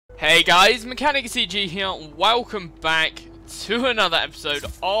Hey guys, Mechanic CG here, and welcome back to another episode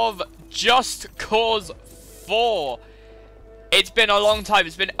of Just Cause 4. It's been a long time,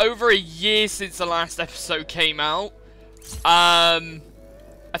 it's been over a year since the last episode came out. I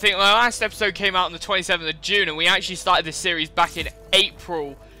think the last episode came out on the 27th of June, and we actually started this series back in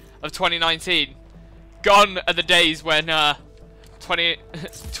April of 2019. Gone are the days when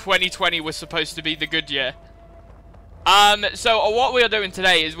 2020 was supposed to be the good year. So what we are doing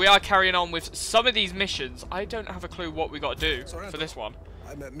today is we are carrying on with some of these missions. I don't have a clue what we got to do for this one.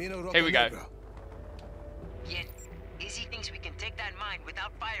 Here we go. Yet, Izzy thinks we can take that mine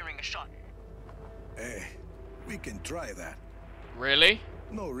without firing a shot. Hey, we can try that. Really?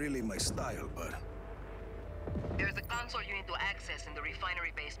 Not really my style, but... There's a console you need to access in the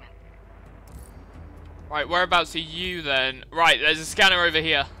refinery basement. Right, whereabouts are you then? Right, there's a scanner over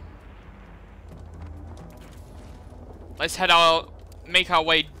here. Let's make our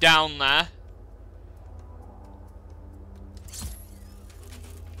way down there.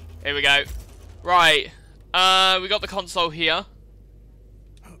 Here we go. Right, we got the console here.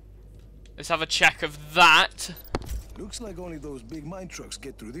 Let's have a check of that. Looks like only those big mine trucks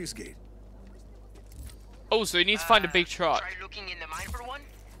get through this gate. Oh, so we need to find a big truck. Try looking in the mine for one.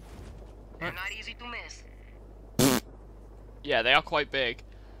 They're not easy to miss. Yeah, they are quite big.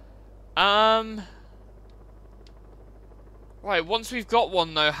 Right, once we've got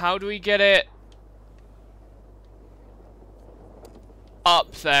one though, how do we get it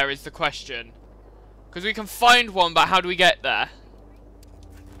up there is the question. Because we can find one, but how do we get there?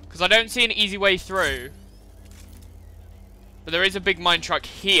 Because I don't see an easy way through. But there is a big mine truck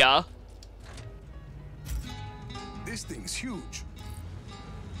here. This thing's huge.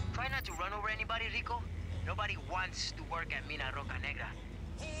 Try not to run over anybody, Rico. Nobody wants to work at Mina Roca Negra.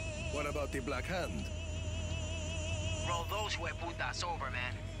 What about the Black Hand? Roll those hueputas over,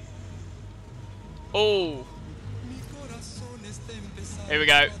 man. Oh. Here we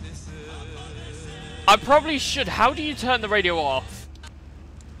go. I probably should. How do you turn the radio off?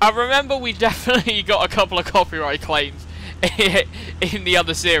 I remember we definitely got a couple of copyright claims in the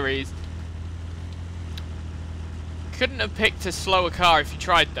other series. Couldn't have picked a slower car if you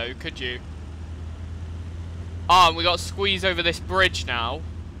tried though, could you? Ah, and we got to squeeze over this bridge now.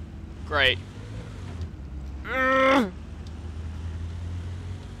 Great.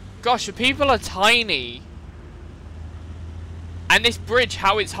 Gosh, the people are tiny. And this bridge,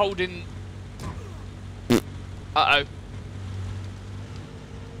 how it's holding... Uh-oh.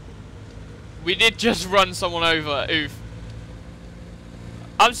 We did just run someone over. Oof.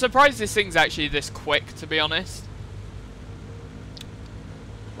 I'm surprised this thing's actually this quick, to be honest.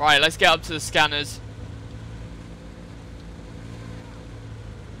 Right, let's get up to the scanners.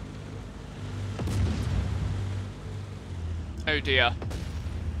 Oh dear.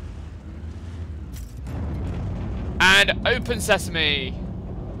 And open sesame.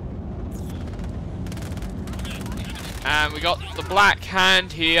 And we got the Black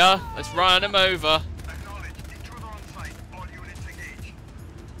Hand here. Let's run him over.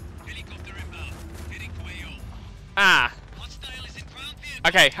 Ah.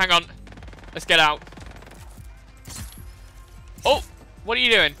 Okay, hang on. Let's get out. Oh, what are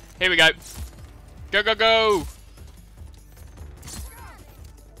you doing? Here we go. Go, go, go.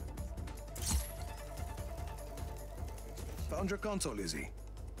 Found your console, Izzy.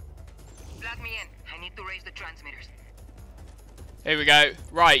 Plug me in. I need to raise the transmitters. Here we go.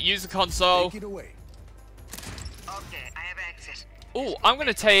 Right, use the console. Take it away. Okay, I have access. Oh, I'm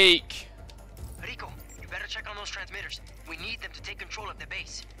gonna take... Rico, you better check on those transmitters. We need them to take control of the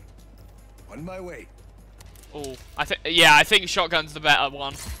base. On my way. Oh, I think shotgun's the better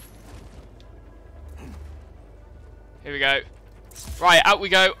one. Here we go. Right, out we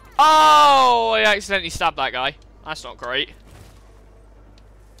go. Oh, I accidentally stabbed that guy. That's not great.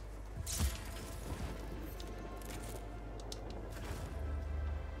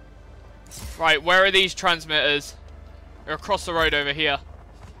 Right, where are these transmitters? They're across the road over here.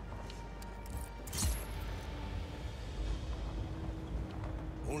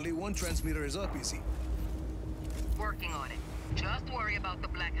 Only one transmitter is up, Izzy. Working on it. Just worry about the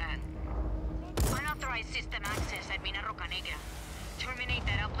Black Hand. Unauthorized system access at Mina Roca Negra. Terminate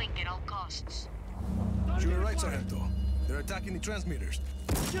that uplink at all costs. You're right, Sargento. They're attacking the transmitters.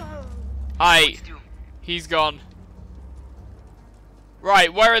 Aye. He's gone.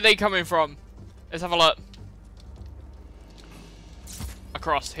 Right, where are they coming from? Let's have a look.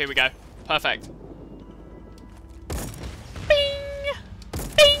 Across. Here we go. Perfect. Bing!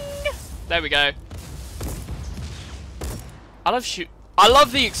 Bing! There we go. I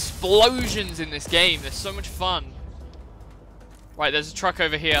love the explosions in this game. They're so much fun. Right, there's a truck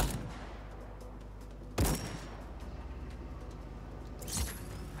over here.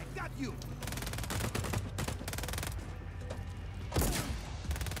 I got you.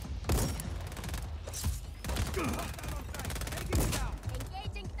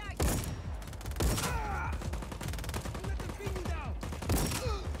 Engaging target.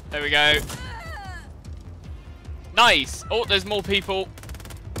 There we go. Nice. Oh, there's more people.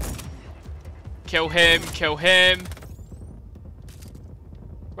 Kill him, kill him.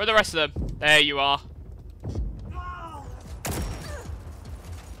 Where are the rest of them? There you are.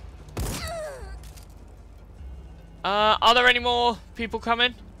 Are there any more people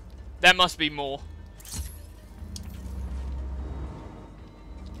coming? There must be more.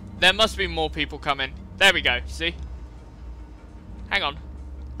 There must be more people coming. There we go, see? Hang on.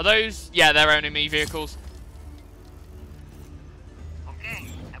 Are those? Yeah, they're enemy vehicles. Okay,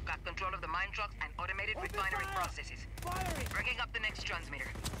 I've got control of the mine trucks and automated refinery processes. Bringing up the next transmitter.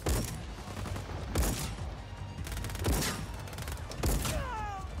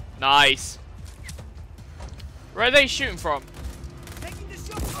 Nice. Where are they shooting from?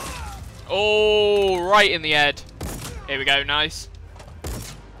 Oh, right in the head. Here we go, nice.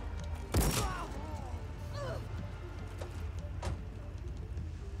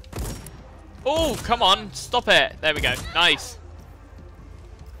 Oh, come on, stop it. There we go, nice.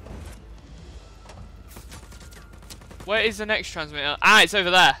 Where is the next transmitter? Ah, it's over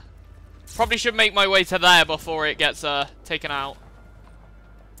there. Probably should make my way to there before it gets taken out.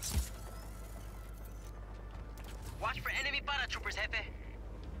 Watch for enemy paratroopers, Jefe.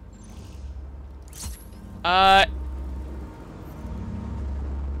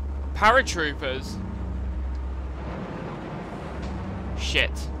 Paratroopers.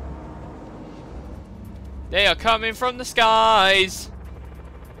 Shit. They are coming from the skies.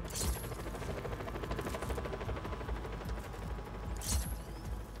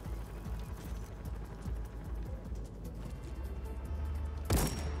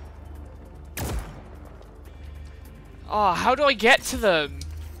 Oh, how do I get to them?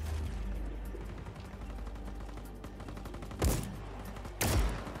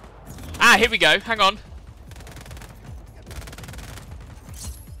 Ah, here we go. Hang on.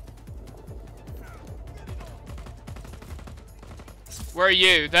 Where are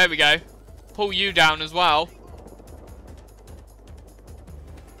you? There we go. Pull you down as well.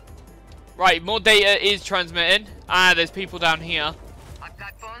 Right, more data is transmitting. Ah, there's people down here. I've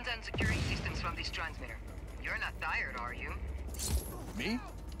got phones and security systems from this transmitter. You're not tired, are you? Me?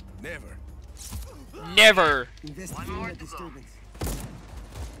 Never. Never. One more to go.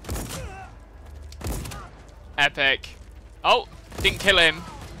 Epic. Oh, didn't kill him.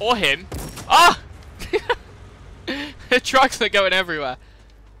 Or him. Ah! The trucks are going everywhere.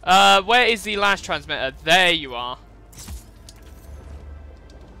 Where is the last transmitter? There you are.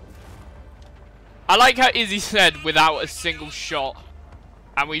 I like how Izzy said without a single shot.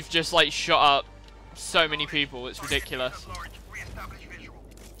 And we've just like shot up so many people. It's ridiculous.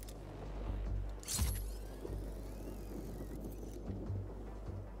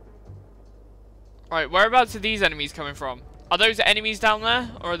 Right, whereabouts are these enemies coming from? Are those enemies down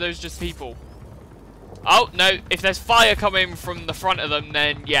there? Or are those just people? Oh, no. If there's fire coming from the front of them,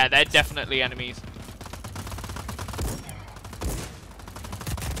 then yeah, they're definitely enemies.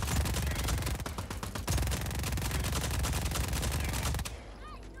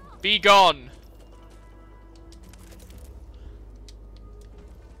 Be gone.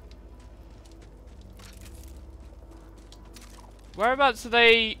 Whereabouts are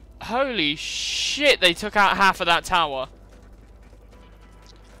they? Holy shit, they took out half of that tower.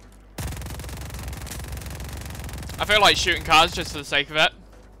 I feel like shooting cars just for the sake of it.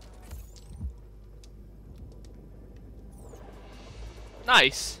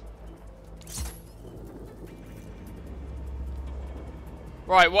 Nice.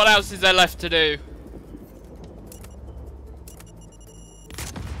 Right, what else is there left to do?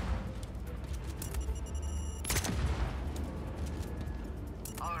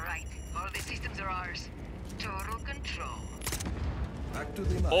 Alright, all the systems are ours. Total control. Back to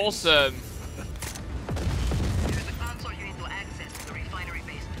the mines. Awesome. There's a console you need to access the refinery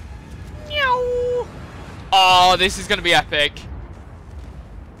basement. Meow. Oh, this is gonna be epic.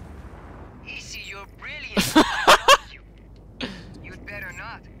 Easy, you're brilliant. You'd better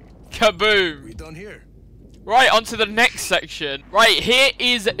not. Kaboom. We done here. Right, on to the next section. Right, here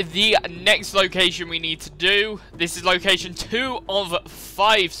is the next location we need to do. This is location 2 of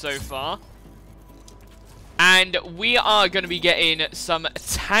 5 so far. And we are going to be getting some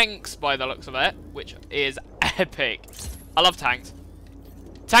tanks by the looks of it, which is epic. I love tanks.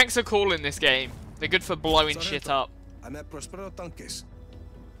 Tanks are cool in this game. They're good for blowing shit up. I'm at Prospero Tanques.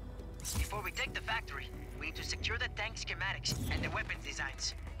 Before we take the factory, we need to secure the tank schematics and the weapons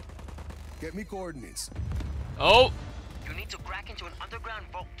designs. Get me coordinates. Oh! You need to crack into an underground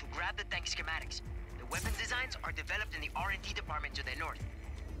vault to grab the tank schematics. The weapons designs are developed in the R&D department to the north.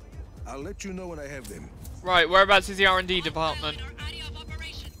 I'll let you know when I have them. Right, whereabouts is the R&D department?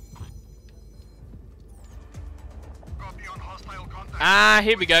 Ah,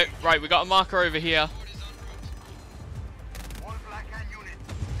 here we go. Right, we got a marker over here.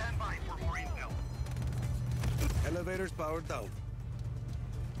 Elevators powered down.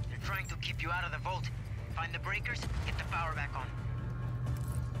 They're trying to keep you out of the vault. Find the breakers, get the power back on.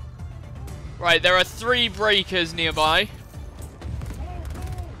 Right, there are 3 breakers nearby.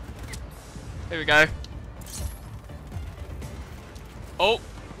 Here we go. Oh,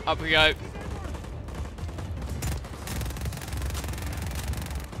 up we go.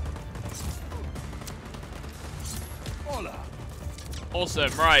 Hola.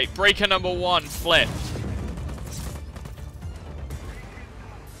 Awesome, right. Breaker number 1 flipped.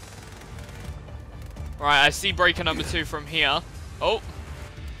 Right, I see breaker number 2 from here. Oh,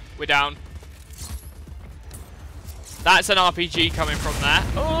 we're down. That's an RPG coming from there.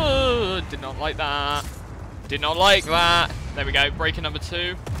 Oh, did not like that. Did not like that. There we go, breaker number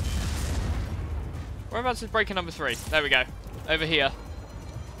 2. Whereabouts is breaker number 3? There we go, over here.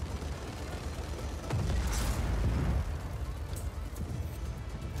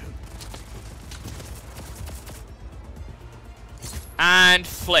 And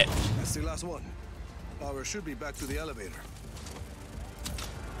flipped. That's the last one. Power should be back to the elevator.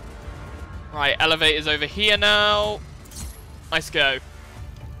 Right, elevator's over here now. Let's go.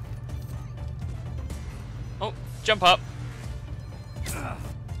 Oh, jump up.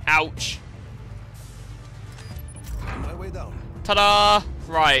 Ouch. On my way down. Ta-da!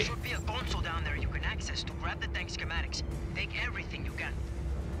 There Right. should be a console down there you can access to grab the tank schematics. Take everything you can.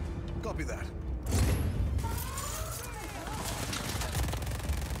 Copy that.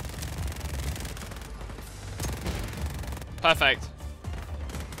 Perfect.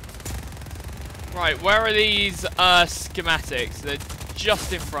 Right, where are these schematics? They're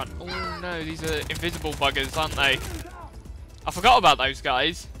just in front. Oh no, these are invisible buggers, aren't they? I forgot about those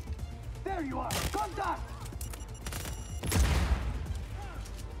guys. There you are. Contact.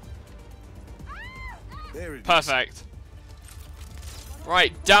 There it is. Perfect.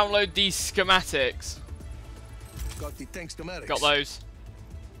 Right, download these schematics. Got the tank schematics. Got those.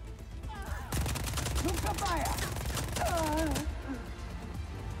 Nunca fire.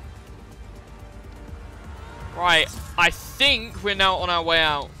 Right, I think we're now on our way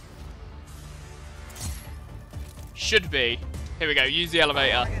out. Should be. Here we go, use the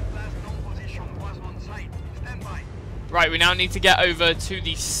elevator. Right, we now need to get over to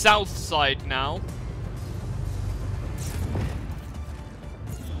the south side now.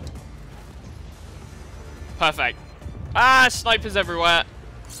 Perfect. Ah, snipers everywhere.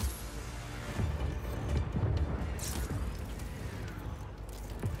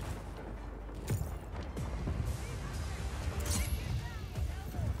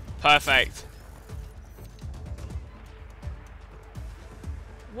 Perfect.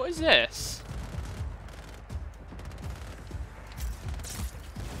 What is this?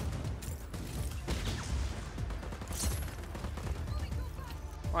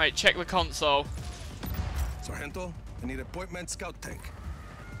 Right, check the console. Sargento, I need a point man scout tank.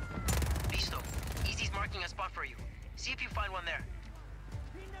 Listo. Easy's marking a spot for you. See if you find one there.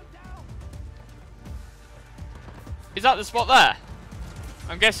 Is that the spot there?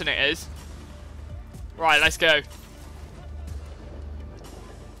 I'm guessing it is. Right, let's go.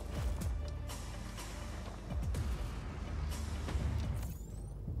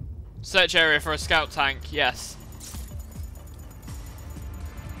 Search area for a scout tank, yes.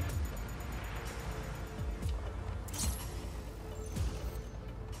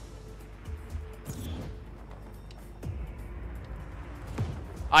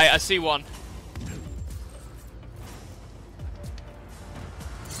 I see one.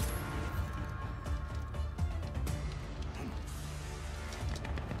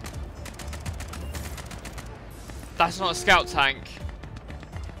 That's not a scout tank.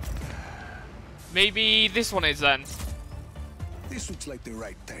 Maybe this one is then. This looks like the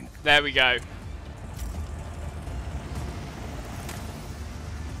right tank. There we go.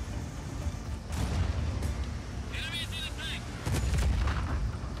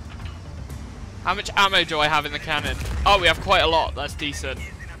 How much ammo do I have in the cannon? Oh, we have quite a lot. That's decent.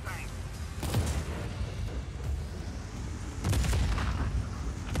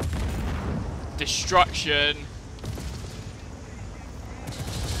 Destruction.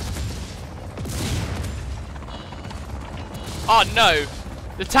 Oh no!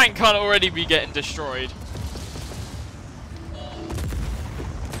 The tank can't already be getting destroyed.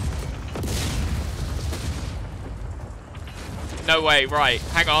 No way, right,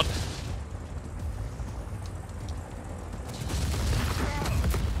 hang on.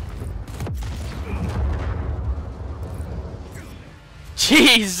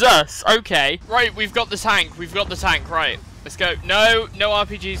 Jesus! Okay. Right, we've got the tank. We've got the tank. Right. Let's go. No, no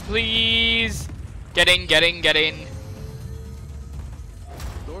RPGs, please. Get in, get in, get in.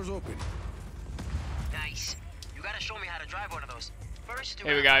 Doors open. Nice. You gotta show me how to drive one of those. First,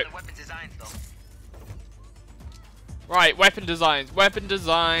 Here we go. the weapon designs, though. Right, weapon designs. Weapon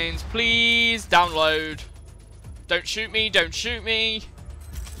designs, please. Download. Don't shoot me, don't shoot me.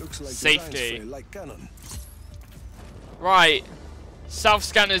 Looks like Safety. designs for a light cannon. Right. South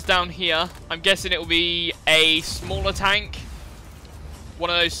scanner's down here. I'm guessing it will be a smaller tank. One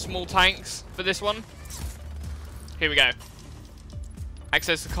of those small tanks for this one. Here we go.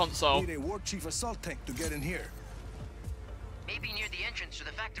 Access the console. Need a war chief assault tank to get in here. Maybe near the entrance to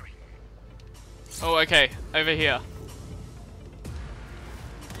the factory. Oh, okay. Over here.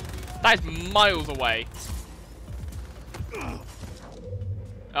 That is miles away.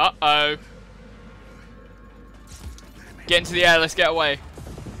 Uh-oh. Get into the air, let's get away.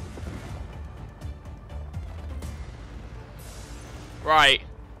 Right.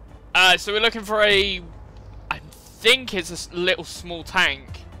 So we're looking for a... I think it's a little small tank.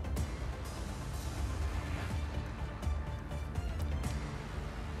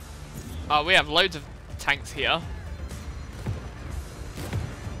 Oh, we have loads of tanks here.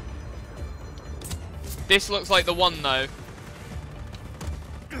 This looks like the one, though.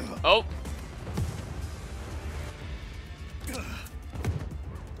 Oh.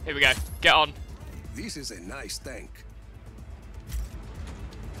 Here we go. Get on. This is a nice tank.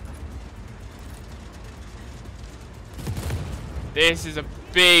 This is a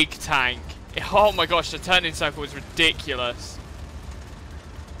big tank. Oh my gosh, the turning circle is ridiculous.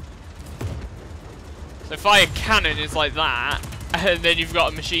 So fire cannon is like that, and then you've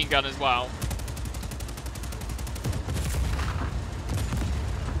got a machine gun as well.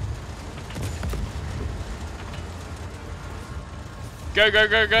 Go, go,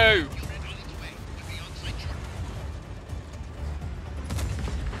 go, go!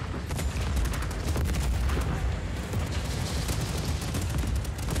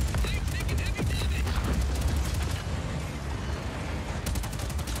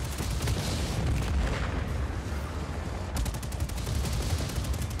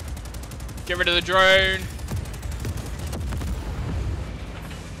 Get rid of the drone.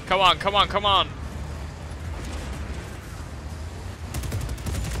 Come on, come on, come on.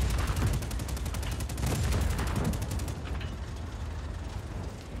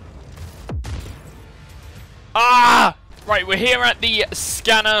 Ah! Right, we're here at the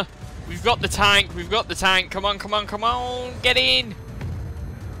scanner. We've got the tank. We've got the tank. Come on, come on, come on. Get in.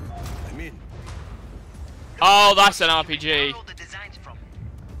 I'm in. Oh, that's an RPG. Download the designs from.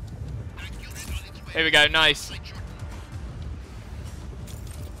 Here we go. Nice.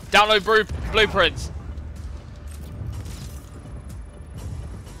 Download blueprints.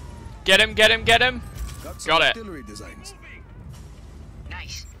 Get him, get him, get him. Got it. Artillery designs.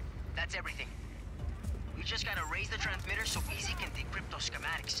 Nice. That's everything. We just gotta raise the transmitter so Easy can decrypt those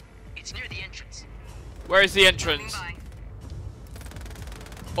schematics. It's near the entrance. Where is the entrance? By.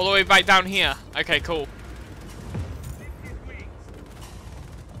 All the way back down here. Okay, cool.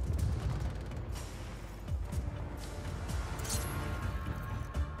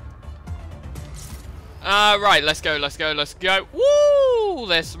 Right, let's go, let's go, let's go. Woo!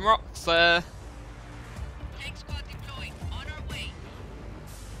 There's some rocks there. Tank squad deployed. On our way.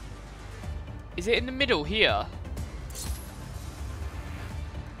 Is it in the middle here?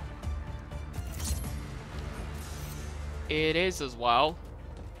 It is as well.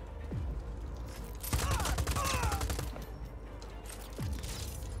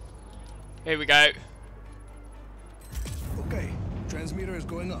 Here we go. Okay, transmitter is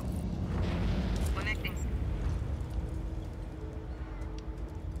going up. Connecting.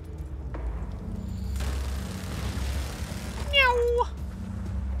 Meow.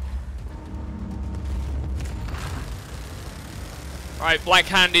 Right, Black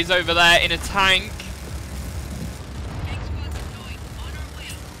Hand is over there in a tank. Tank squad deployed. On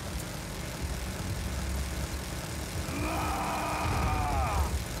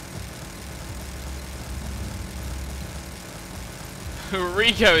our way.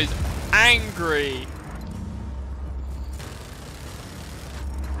 Rico is angry.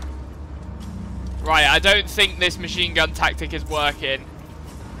 Right, I don't think this machine gun tactic is working.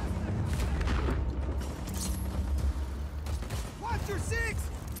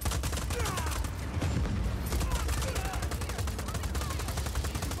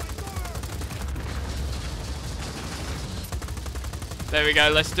 There we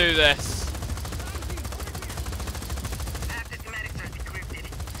go, let's do this. Half the schematics are decrypted.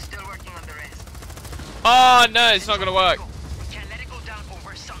 Still working on the rest. Oh no, it's not gonna work. We can't let it go down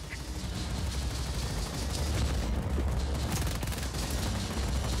over sunk.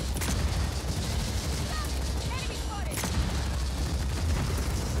 Enemy spotted.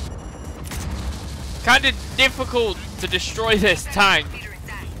 Kind of difficult to destroy this tank. Meter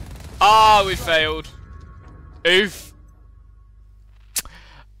intact. Ah, we failed. Oof.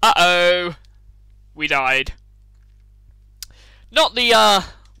 Uh-oh. We died. Not the,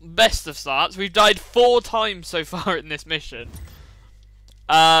 best of starts. We've died 4 times so far in this mission.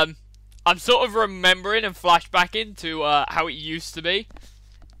 I'm sort of remembering and flashbacking to, how it used to be.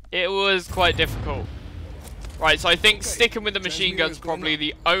 It was quite difficult. Right, so I think sticking with the machine gun's probably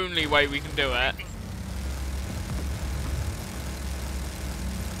the only way we can do it.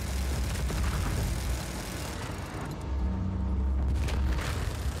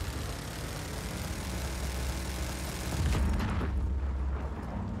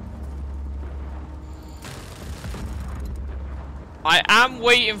 I am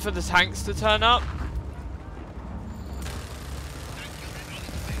waiting for the tanks to turn up.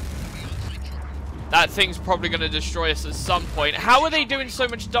 That thing's probably going to destroy us at some point. How are they doing so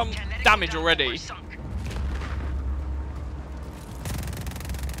much damage already?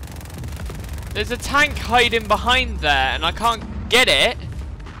 There's a tank hiding behind there and I can't get it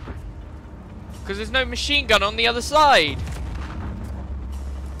because there's no machine gun on the other side.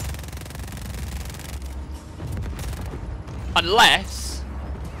 Unless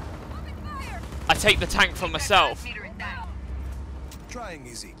I take the tank from myself. Meter intact. Trying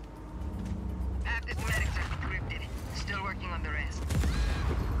easy. Half the schematics are decrypted. Still working on the rest.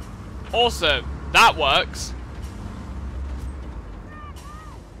 Awesome. That works.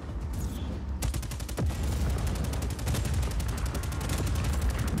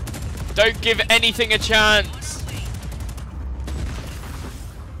 Don't give anything a chance.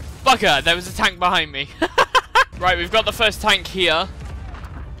 Bugger, there was a tank behind me. Right, we've got the first tank here.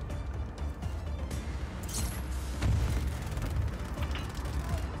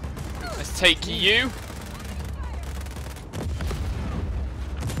 Let's take you.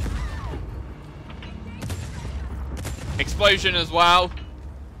 Explosion as well.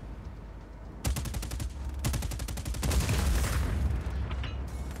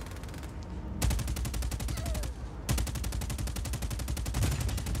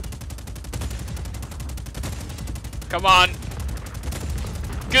 Come on.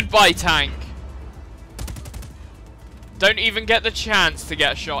 Goodbye, tank. Don't even get the chance to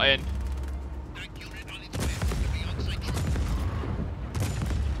get a shot in.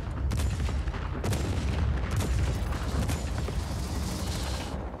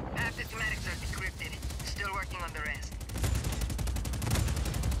 Half the schematics are decrypted. Still working on the rest.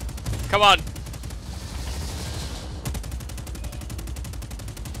 Come on.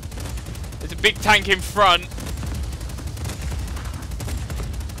 There's a big tank in front.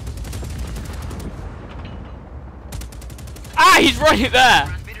 Ah, he's right there.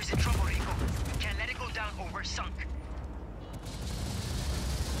 Transmitter's in trouble, Rico. We can't let it go down over sunk.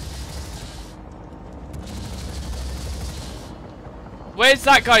 Where's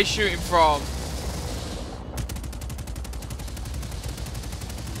that guy shooting from?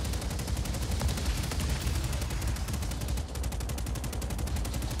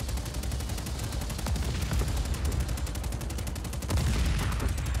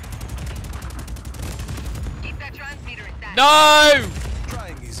 Keep that transmitter intact. No!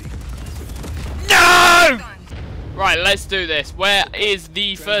 Trying easy. No! Done. Right, let's do this. Where is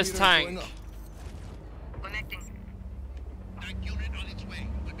the first Transmitter going tank? up. Connecting. Tank unit on its way.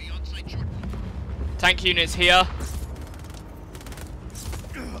 Will be on site shortly. Tank units here.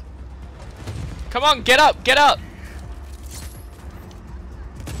 Come on, get up, get up!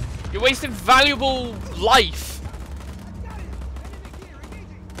 You're wasting valuable life.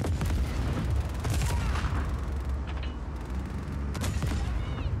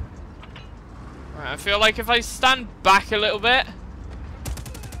 Right, I feel like if I stand back a little bit,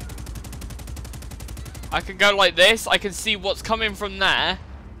 I can go like this. I can see what's coming from there.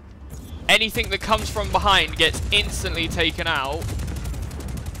 Anything that comes from behind gets instantly taken out.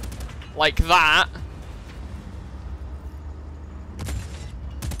 Like that.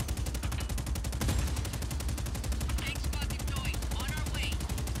 Tank spot deployed. On our way.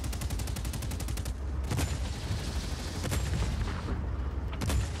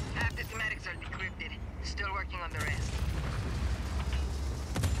 Half the schematics are decrypted. Still working on the rest.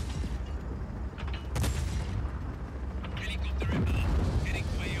 Helicopter inbound. Heading to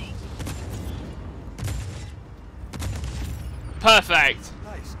AO. Perfect.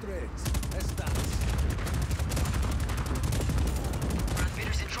 Nice trades. Let's dance.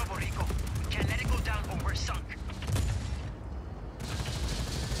 Transmitter's in trouble, Rico. We can't let it go down or we're sunk.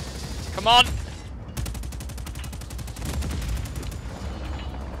 Come on.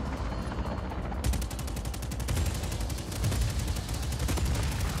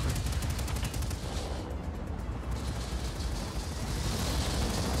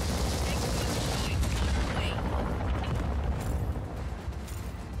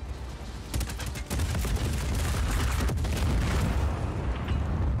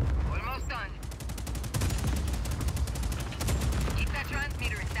 Almost done. Keep that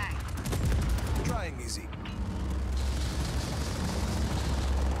transmitter intact. Trying easy.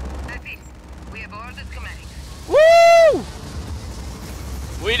 That's it. We have all the schematics. Woo!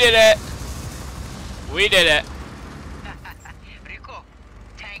 We did it. We did it. Rico,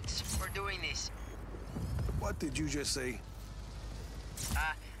 thanks for doing this. What did you just say?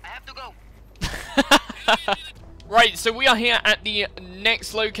 I have to go. Right, so we are here at the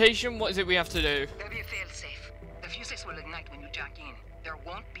next location. What is it we have to do? There'll be a failsafe. The fuses will ignite when you jack in. There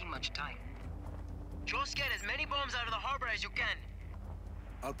won't be much time. Just get as many bombs out of the harbor as you can.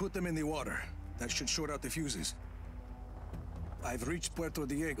 I'll put them in the water. That should short out the fuses. I've reached Puerto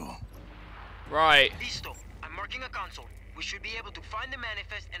Diego. Right. Listo. I'm marking a console. We should be able to find the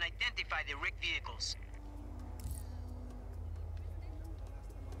manifest and identify the wrecked vehicles.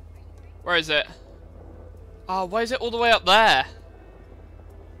 Where is it? Oh, why is it all the way up there?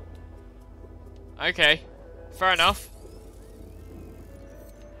 Okay. Fair enough.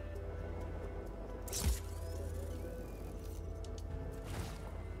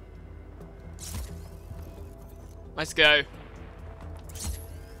 Let's go.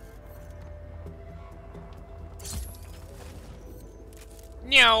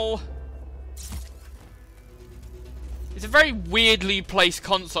 Meow. It's a very weirdly placed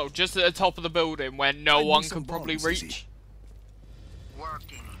console just at the top of the building where no Find me one some can probably bombs, reach. Izzy.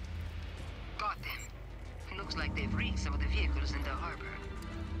 Working. Got them. Looks like they've rigged some of the vehicles in the harbor.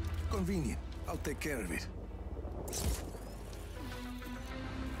 Convenient. I'll take care of it.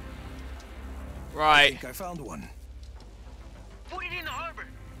 I Right. think I found one. Put it in the harbor.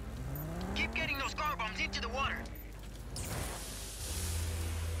 Keep getting those car bombs into the water.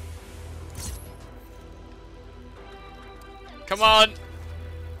 Come on.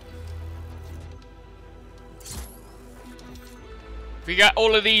 If we get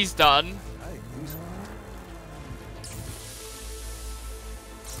all of these done, Aye, these-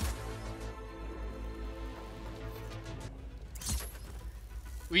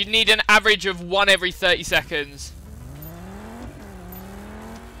 we need an average of 1 every 30 seconds.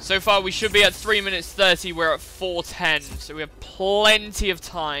 So far we should be at 3 minutes 30, we're at 4:10, so we have plenty of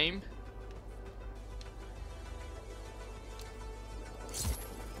time.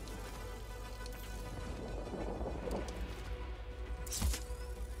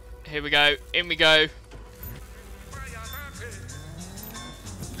 Here we go, in we go.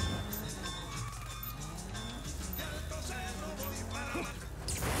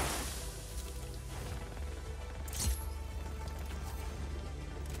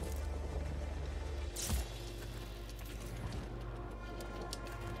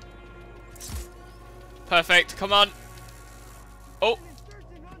 Perfect, come on. Oh.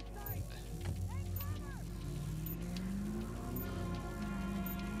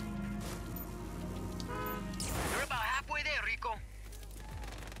 You're about halfway there, Rico.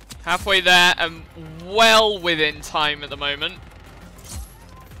 Halfway there and well within time at the moment.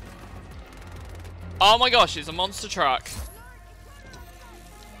 Oh my gosh, it's a monster truck.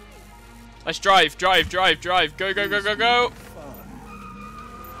 Let's drive, drive, drive, drive. Go, go, go, go, go.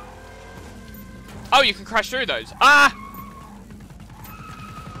 Oh, you can crash through those. Ah!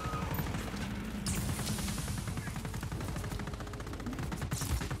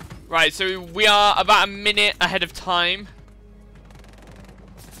 Right, so we are about a minute ahead of time.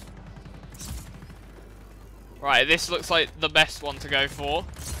 Right, this looks like the best one to go for.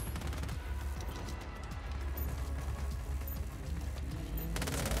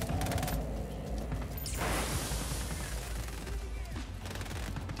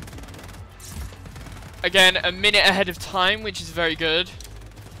 Again, a minute ahead of time, which is very good.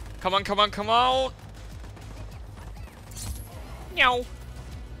 Come on, come on, come on! Meow.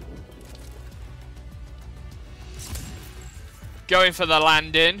 Going for the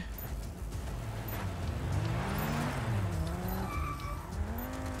landing.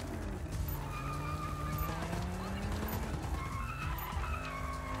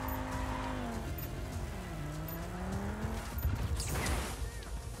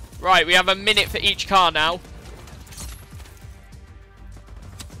 Right, we have a minute for each car now.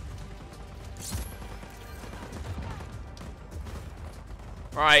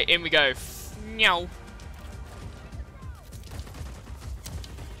 Right, in we go. Meow.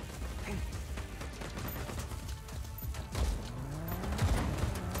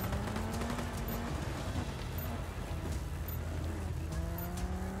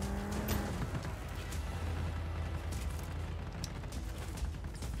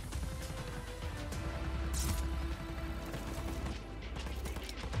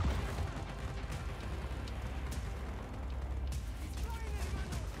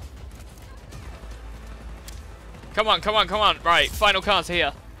 Come on, come on, come on. Right, final car's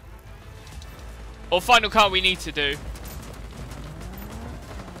here. Or final car we need to do.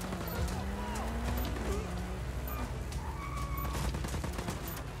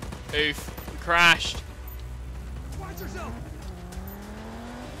 Oof, we crashed. Watch yourself.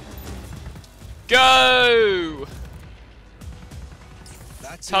 Go!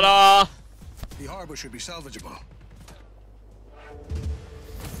 That's it. Ta-da! The harbor should be salvageable.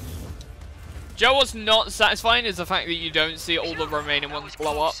 Joe, what's not satisfying is the fact that you don't see all the remaining ones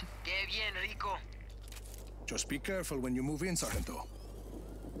blow up. Que bien, Rico. Just be careful when you move in, Sargento.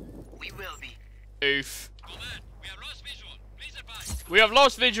 We will be. Oof. Command, we have lost visual. Please advise. We have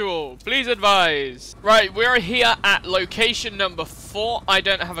lost visual. Please advise. Right, we're here at location number 4. I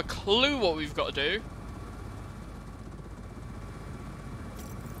don't have a clue what we've got to do.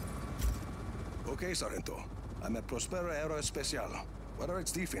 Okay, Sargento. I'm at Prospero Aeroespecial. What are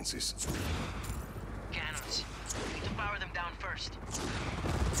its defenses? Cannons. We need to power them down first.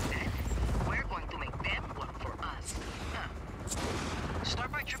 Then, we're going to make them work for us.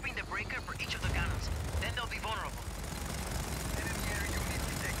 Start by tripping the breaker for each of the cannons. Then they'll be vulnerable.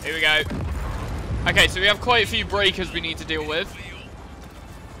 Here we go. Okay, so we have quite a few breakers we need to deal with.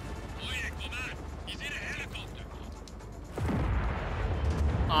 Oye, command, he's in a helicopter.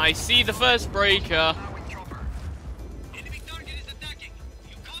 I see the first breaker. Enemy target is attacking.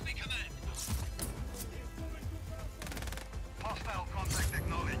 You copy, command. Hostile contact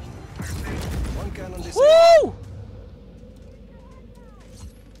acknowledged. One cannon disabled. Woo!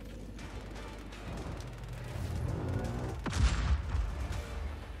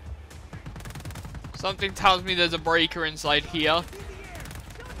 Something tells me there's a breaker inside here.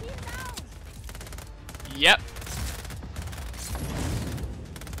 Yep.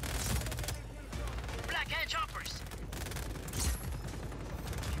 Black hand choppers.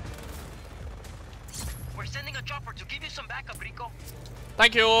 We're sending a chopper to give you some backup, Rico.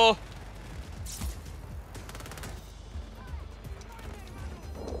 Thank you.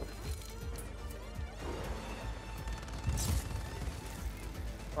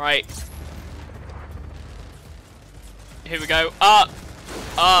 Right. Here we go. Up.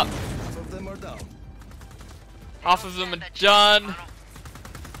 Up. Half of them are down. Half of them are done.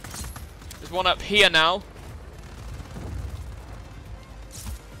 There's one up here now.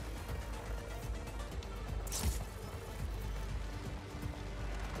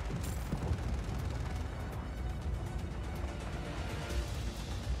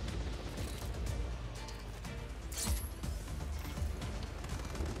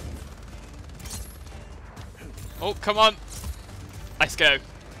 Oh, come on. Let's go.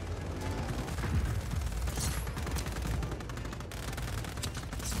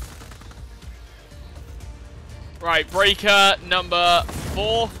 Right, breaker number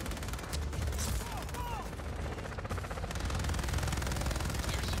 4.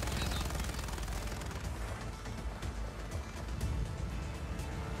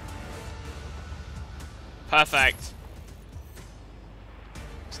 Perfect.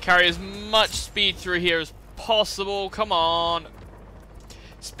 Let's carry as much speed through here as possible. Come on.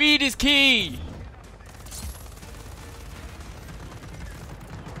 Speed is key.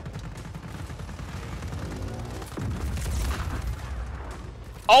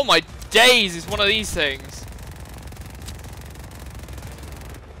 Oh my days, it's one of these things.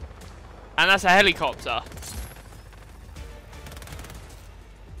 And that's a helicopter.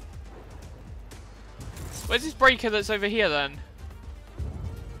 Where's this breaker that's over here then?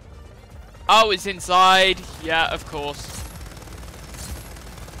 Oh, it's inside. Yeah, of course.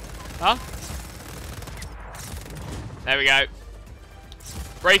 Huh? There we go.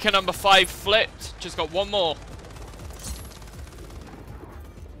 Breaker number 5 flipped. Just got one more.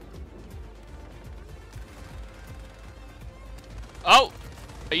 Oh!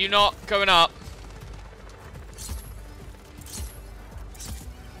 Are you not going up?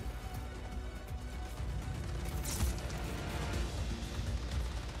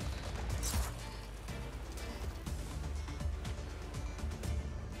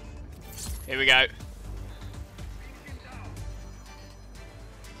 Here we go.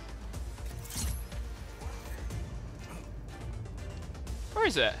 Where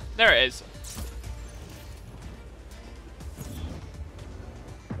is it? There it is.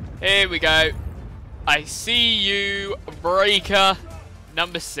 Here we go. I see you, breaker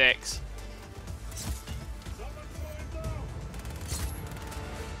number 6.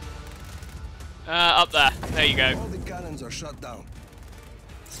 Up there. There you go. All the cannons are shut down.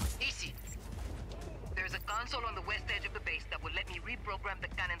 Easy. There's a console on the west edge of the base that will let me reprogram the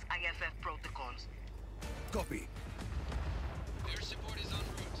cannon's IFF protocols. Copy. Air support is en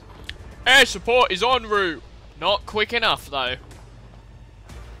route. Air support is en route. Not quick enough, though.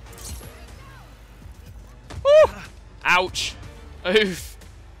 Woo! Ouch. Oof.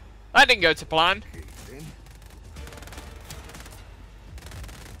 That didn't go to plan. Okay, then.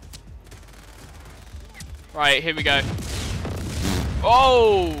 Right, here we go.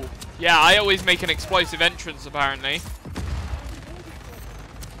 Oh! Yeah, I always make an explosive entrance, apparently.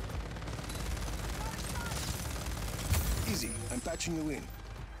 Easy. I'm patching you in.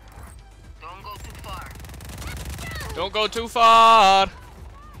 Don't go too far. Don't go too far.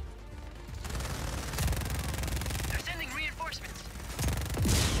 They're sending reinforcements.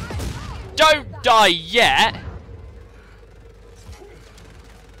 Don't die yet.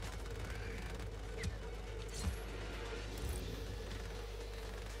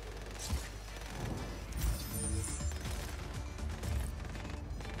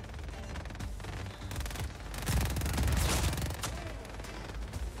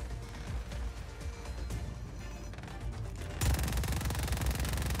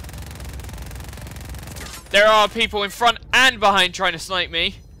 There are people in front and behind trying to snipe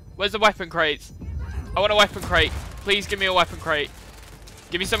me. Where's the weapon crates? I want a weapon crate. Please give me a weapon crate.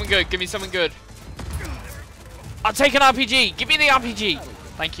 Give me something good. Give me something good. I'll take an RPG. Give me the RPG.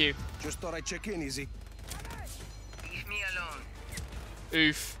 Thank you. Just thought I'd check in, Easy. Leave me alone.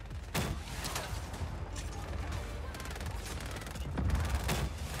 Oof.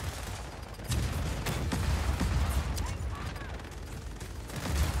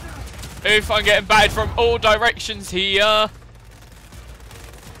 Oof, I'm getting battered from all directions here.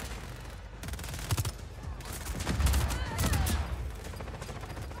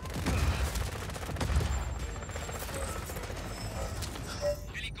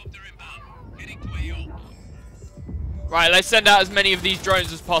 Helicopter inbound. Heading to AO. Right, let's send out as many of these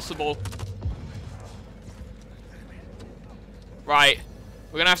drones as possible. Right,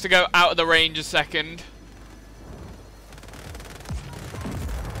 we're gonna have to go out of the range a second.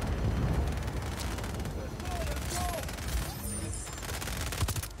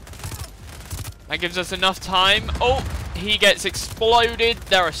 That gives us enough time. Oh, he gets exploded.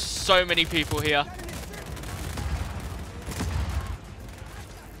 There are so many people here.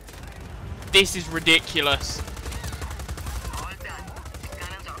 This is ridiculous. All done. The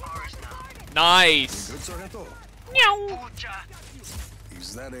cannons are ours now. Nice. Good, Sargento? Meow.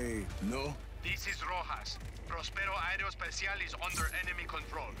 Is that a no? This is Rojas. Prospero Aeroespacial is under enemy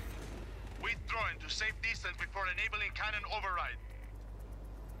control. Withdrawing to safe distance before enabling cannon override.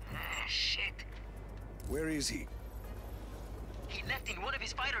 Ah, shit. Where is he? He left in one of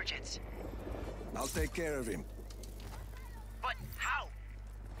his fighter jets. I'll take care of him. But how?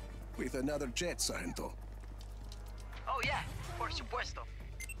 With another jet, Sargento. Oh yeah, por supuesto.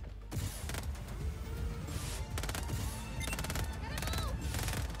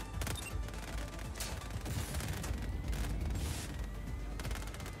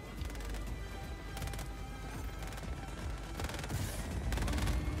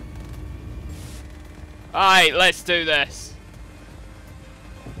 Alright, let's do this.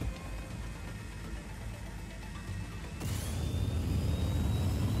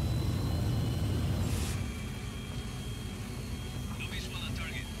 No visual on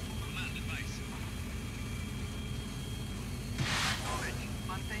target. Command advice.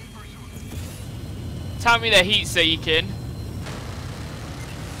 Tell me they're heat seeking.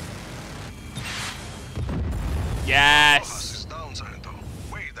 Yes. Is down, Sargento.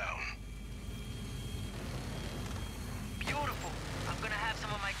 Way down. Beautiful. I'm gonna have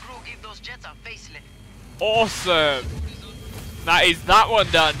some of my crew give those jets a facelift. Awesome. That is that one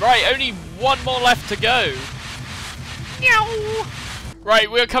done. Right, only one more left to go. Meow. Right,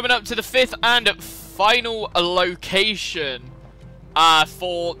 we're coming up to the 5th and final location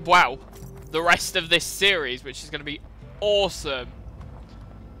for, wow, the rest of this series, which is going to be awesome.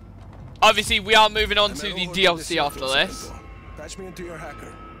 Obviously, we are moving on to the DLC after this. Patch me into your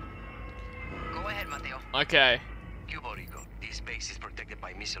hacker. Go ahead, Mateo. Okay. Cuba Rico, this base is protected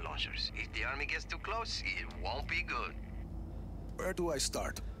by missile launchers. If the army gets too close, it won't be good. Where do I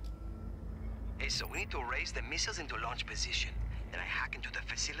start? Hey, so we need to raise the missiles into launch position. Then I hack into the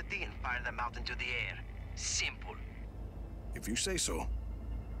facility and fire them out into the air. Simple. If you say so.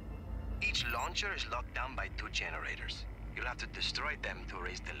 Each launcher is locked down by 2 generators. You'll have to destroy them to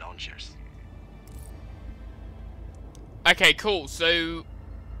raise the launchers. Okay, cool. So,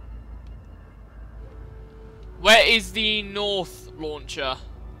 where is the north launcher?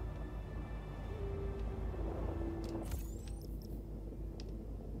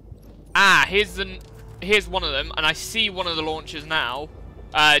 Ah, here's one of them, and I see one of the launchers now.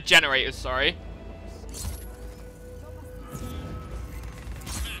 Generators, sorry.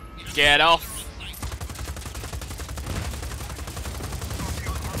 Get off.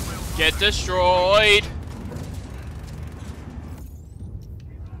 Get destroyed.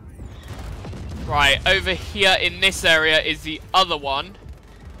 Right, over here in this area is the other one.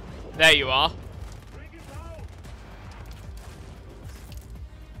 There you are.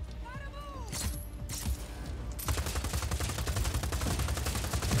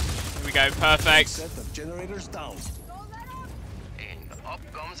 Here we go, perfect. Set of generators down. And up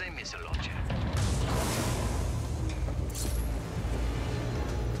comes a missile launcher.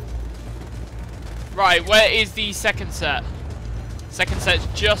 Right, where is the second set? Second set's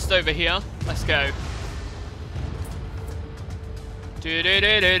just over here. Let's go.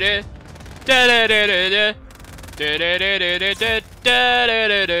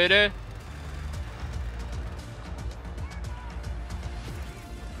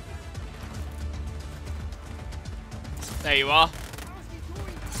 There you are.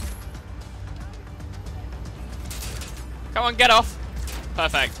 Come on, get off.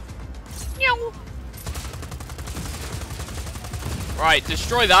 Perfect. Meow. Right,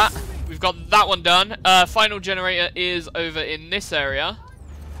 destroy that. We've got that one done. Final generator is over in this area.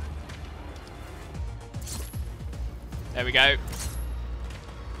 There we go.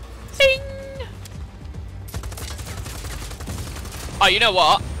 Ding! Oh, you know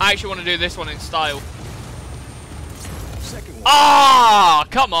what? I actually want to do this one in style. Second one. Ah,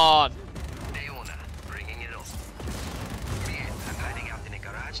 come on. Leona, bringing it up. Bien, I'm hiding out in a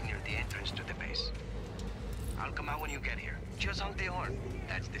garage near the entrance to the base. I'll come out when you get here. Just honk the horn.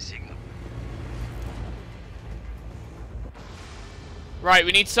 That's the signal. Right,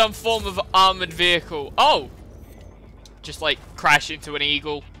 we need some form of armored vehicle. Oh! Just like crash into an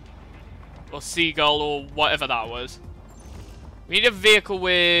eagle. Or seagull or whatever that was. We need a vehicle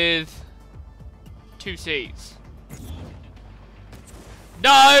with 2 seats.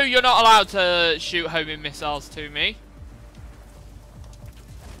 No, you're not allowed to shoot homing missiles to me.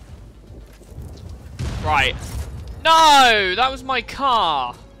 Right. No, that was my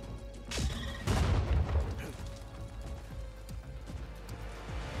car.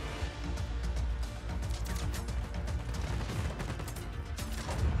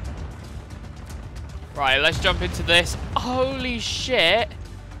 Right, let's jump into this. Holy shit.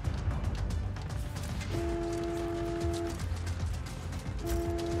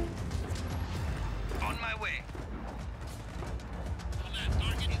 On my way.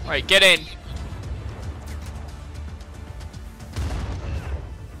 Right, get in.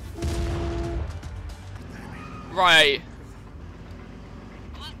 Right.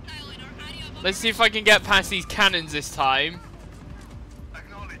 Let's see if I can get past these cannons this time.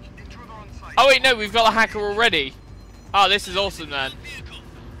 Oh wait, no, we've got a hacker already. Oh, this is awesome then.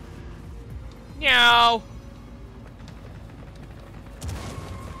 Meow.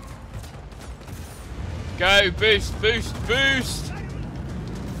 Go, boost, boost, boost.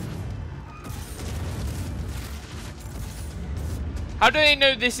 How do they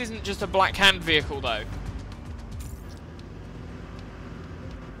know this isn't just a Black Hand vehicle though?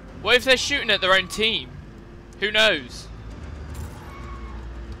 What if they're shooting at their own team? Who knows?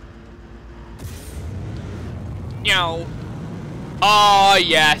 Meow. Oh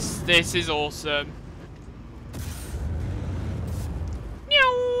yes, this is awesome.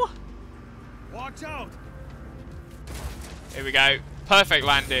 Meow. Watch out! Here we go. Perfect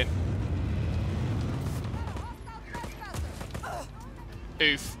landing.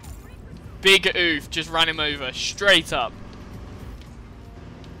 Oof. Big oof. Just ran him over. Straight up.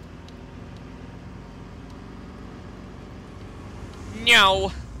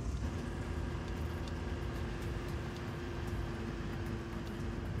 Meow.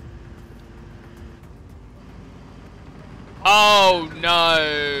 Oh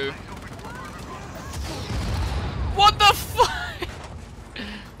no. What the fuck?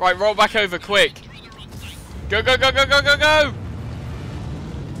 Right, roll back over quick. Go, go, go, go, go, go, go!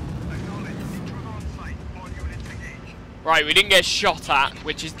 Right, we didn't get shot at,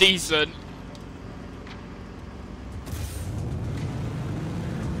 which is decent.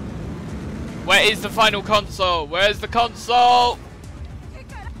 Where is the final console? Where's the console?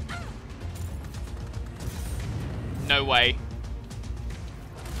 No way.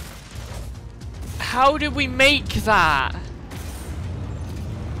 How did we make that?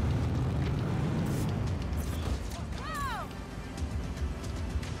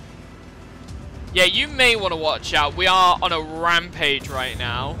 Yeah, you may want to watch out. We are on a rampage right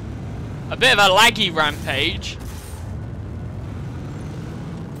now. A bit of a laggy rampage.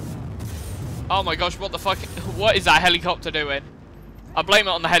 Oh my gosh, what the fuck? What is that helicopter doing? I blame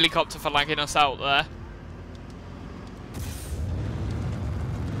it on the helicopter for lagging us out there.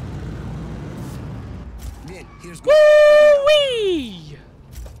 Woo-wee!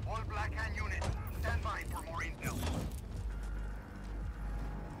 All Black Hand units, stand by for more intel.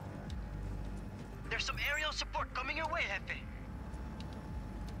 There's some aerial support coming your way, Jefe.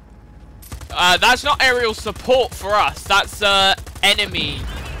 That's not aerial support for us. That's enemy.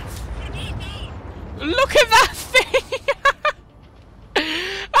 Look at that thing!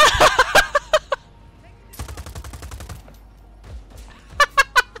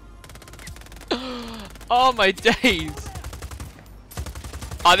 Oh my days.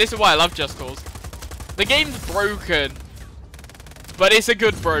 Oh, this is why I love Just Cause. The game's broken, but it's a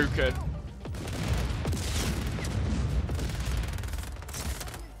good broken.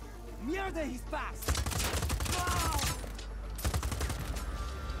 Mierda, he's fast.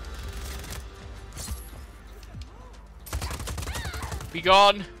 Be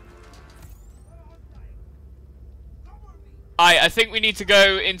gone. I think we need to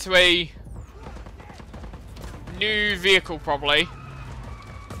go into a new vehicle, probably.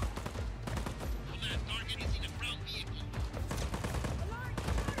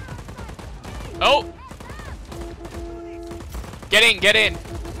 Oh! Get in, get in!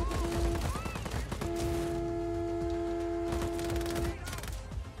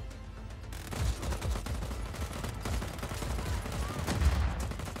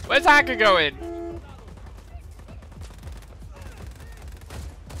 Where's Hacker going?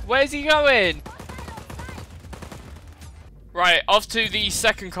 Where's he going? Right, off to the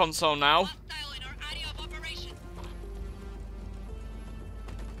second console now.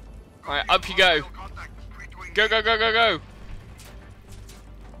 Right, up you go. Go, go, go, go, go.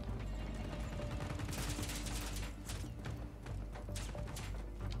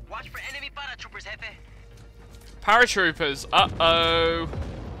 Watch for enemy paratroopers, Jefe. Paratroopers, uh-oh.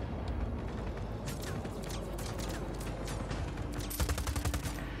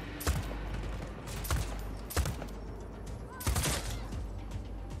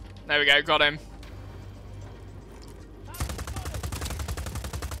 There we go, got him.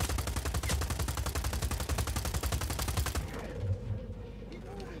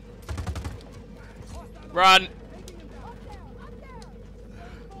 Run.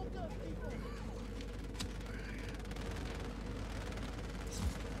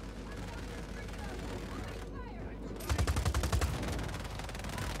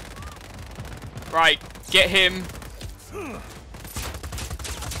 Right, get him.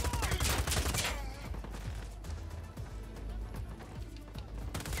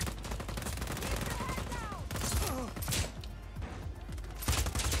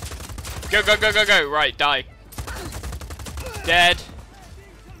 Go, go, go, go, go. Right, die. Dead.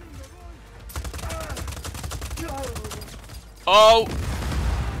 Oh.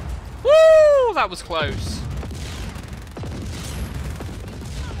 Woo! That was close.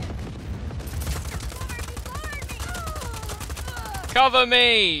 Cover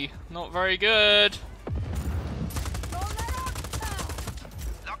me! Not very good.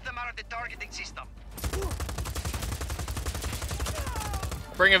 Lock them out of the targeting system.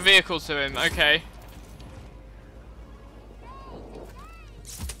 Bring a vehicle to him, okay.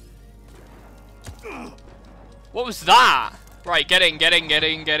 What was that? Right, get in, get in, get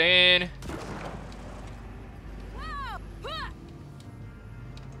in, get in.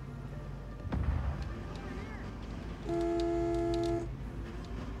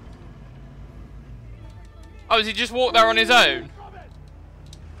 Oh, does he just walk there on his own?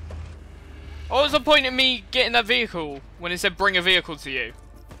 What was the point of me getting that vehicle when it said bring a vehicle to you?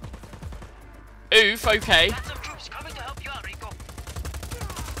 Oof, okay. Got some troops coming to help you out, Rico.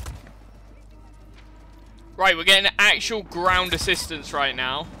 Right, we're getting actual ground assistance right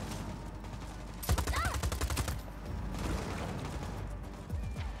now.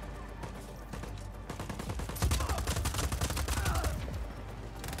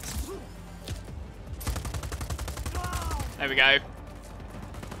 There we go.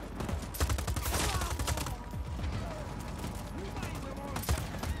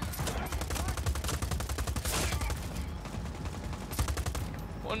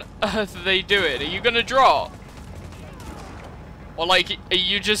 What on earth are they doing? Are you gonna drop? Or like, are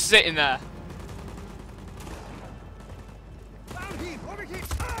you just sitting there?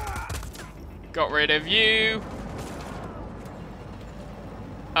 Got rid of you.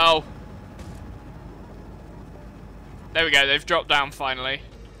 Oh. There we go, they've dropped down finally.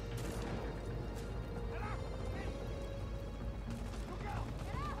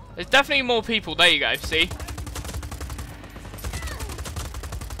 There's definitely more people. There you go, see?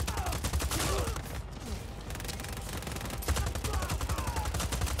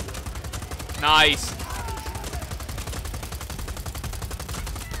 Nice.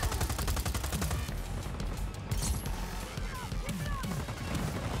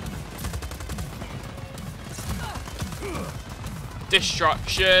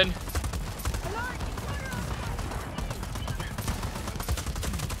 Destruction.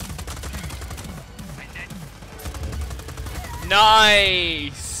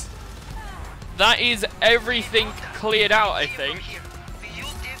 Nice. That is everything cleared out, I think.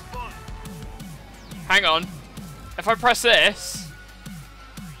 Hang on. If I press this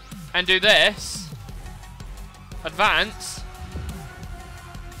and do this, advance,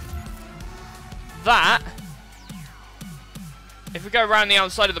 that, if we go around the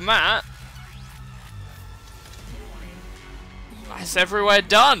outside of the map, that's everywhere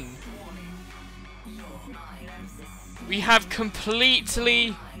done. We have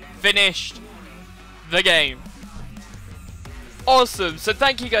completely finished the game. Awesome. So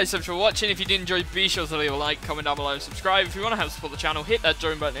thank you guys so much for watching. If you did enjoy, be sure to leave a like, comment down below, and subscribe. If you want to help support the channel, hit that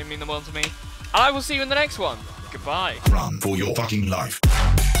join button. It means the world to me. And I will see you in the next one. Goodbye. Run for your fucking life.